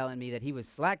 Rod was telling me that he was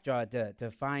slack-jawed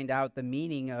to find out the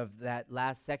meaning of that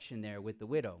last section there with the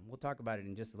widow. We'll talk about it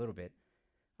in just a little bit.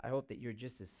 I hope that you're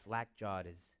just as slack-jawed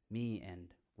as me and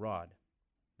Rod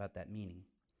about that meaning.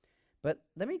 But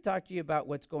let me talk to you about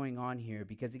what's going on here,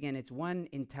 because again, it's one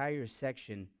entire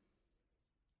section,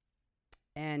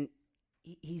 and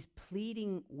he's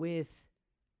pleading with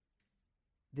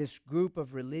this group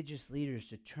of religious leaders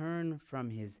to turn from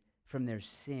their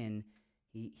sin.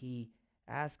 He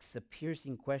asks a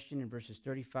piercing question in verses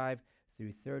 35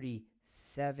 through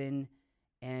 37,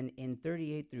 and in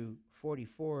 38 through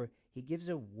 44, he gives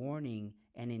a warning,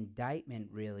 an indictment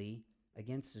really,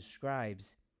 against the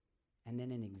scribes, and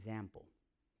then an example.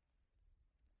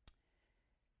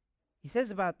 He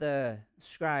says about the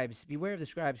scribes, beware of the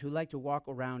scribes who like to walk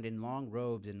around in long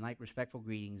robes and like respectful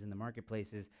greetings in the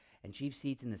marketplaces and chief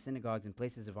seats in the synagogues and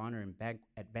places of honor and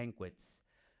at banquets,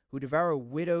 who devour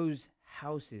widows'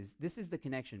 houses. This is the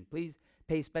connection. Please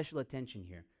pay special attention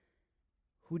here.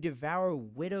 Who devour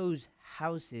widows'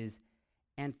 houses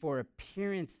and for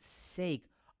appearance's sake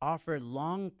offer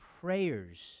long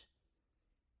prayers.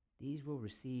 These will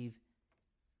receive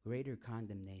greater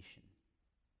condemnation.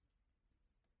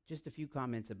 Just a few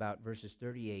comments about verses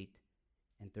 38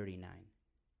 and 39.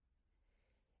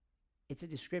 It's a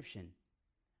description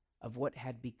of what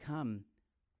had become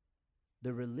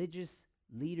the religious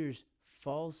leaders'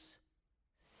 false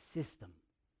system.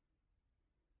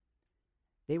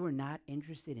 They were not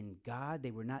interested in God.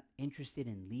 They were not interested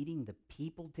in leading the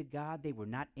people to God. They were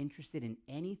not interested in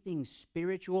anything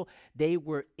spiritual. They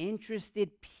were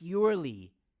interested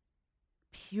purely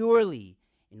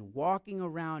in walking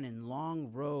around in long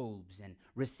robes and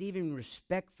receiving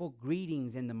respectful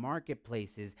greetings in the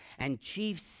marketplaces and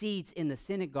chief seats in the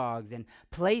synagogues and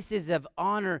places of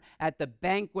honor at the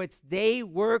banquets. They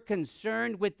were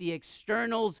concerned with the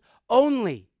externals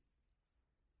only.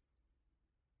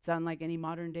 Sound like any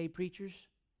modern day preachers?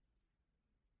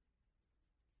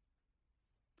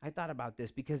 I thought about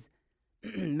this because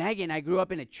Maggie and I grew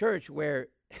up in a church where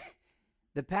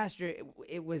the pastor,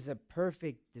 it was a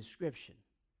perfect description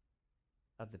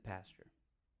of the pastor.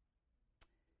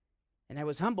 And I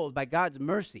was humbled by God's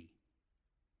mercy,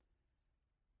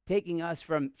 taking us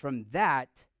from that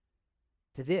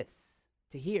to this,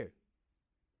 to here.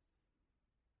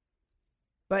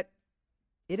 But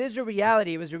it is a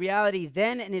reality. It was a reality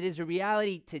then, and it is a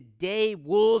reality today.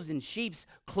 Wolves in sheep's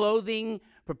clothing,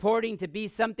 purporting to be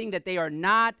something that they are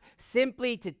not,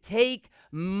 simply to take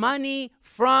money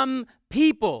from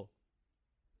people,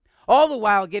 all the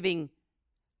while giving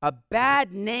a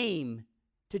bad name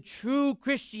to true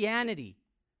Christianity,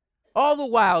 all the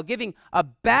while giving a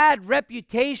bad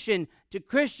reputation to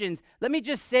Christians. Let me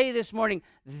just say this morning,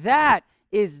 that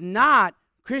is not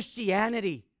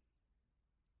Christianity.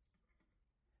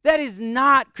 That is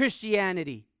not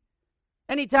Christianity.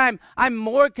 Anytime I'm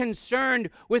more concerned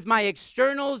with my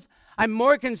externals, I'm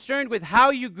more concerned with how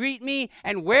you greet me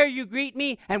and where you greet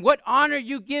me and what honor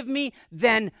you give me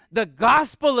than the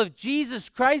gospel of Jesus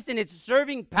Christ and its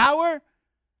serving power,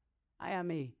 I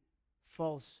am a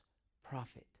false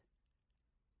prophet.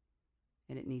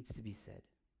 And it needs to be said.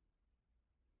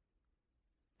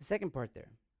 The second part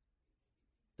there,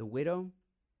 the widow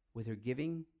with her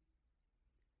giving,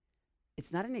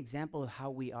 it's not an example of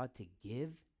how we ought to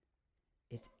give.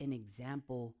 It's an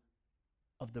example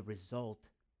of the result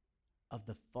of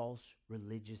the false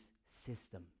religious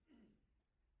system.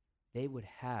 They would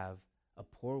have a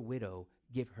poor widow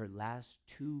give her last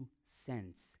 2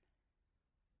 cents,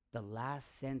 the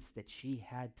last cents that she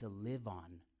had to live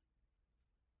on,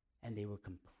 and they were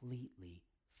completely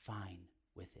fine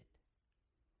with it.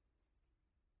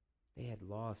 They had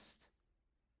lost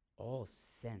all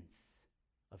sense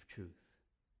of truth.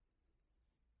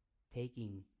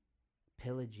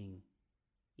 Pillaging,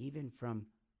 even from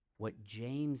what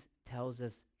James tells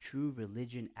us true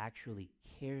religion actually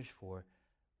cares for,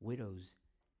 widows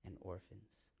and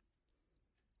orphans.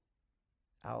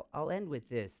 I'll end with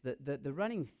this. The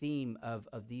running theme of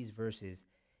these verses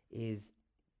is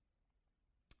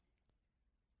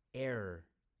error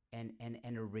and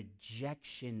a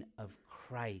rejection of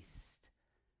Christ,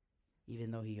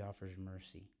 even though he offers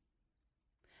mercy.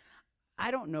 I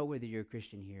don't know whether you're a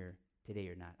Christian here today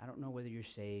or not. I don't know whether you're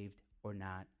saved or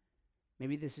not.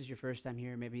 Maybe this is your first time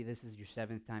here. Maybe this is your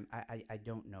 7th time. I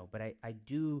don't know. But I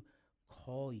do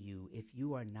call you, if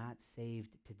you are not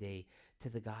saved today, to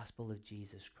the gospel of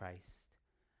Jesus Christ.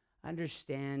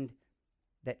 Understand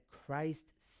that Christ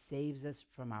saves us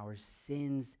from our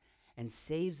sins and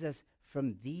saves us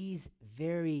from these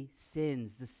very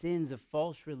sins, the sins of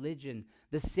false religion,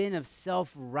 the sin of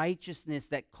self-righteousness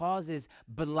that causes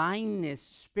blindness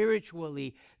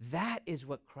spiritually. That is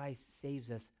what Christ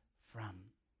saves us from.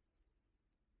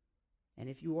 And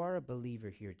if you are a believer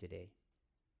here today,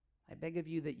 I beg of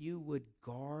you that you would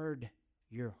guard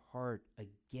your heart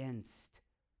against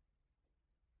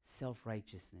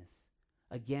self-righteousness,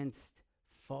 against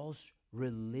false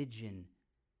religion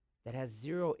that has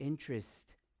zero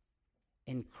interest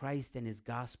in Christ and his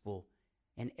gospel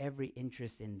and every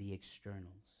interest in the externals.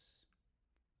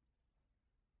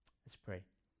 Let's pray.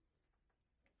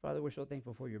 Father, we're so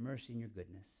thankful for your mercy and your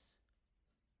goodness.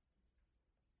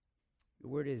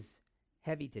 Your word is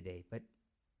heavy today, but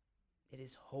it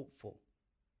is hopeful.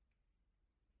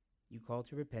 You call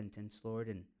to repentance, Lord,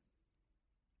 and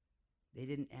they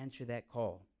didn't answer that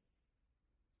call.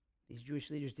 These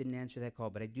Jewish leaders didn't answer that call,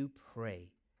 but I do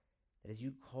pray that as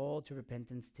you call to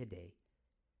repentance today,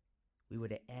 we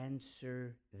would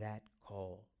answer that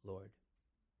call, Lord,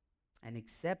 and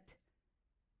accept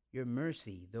your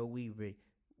mercy, though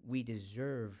we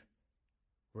deserve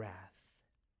wrath.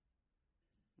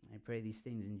 I pray these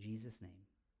things in Jesus' name.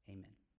 Amen.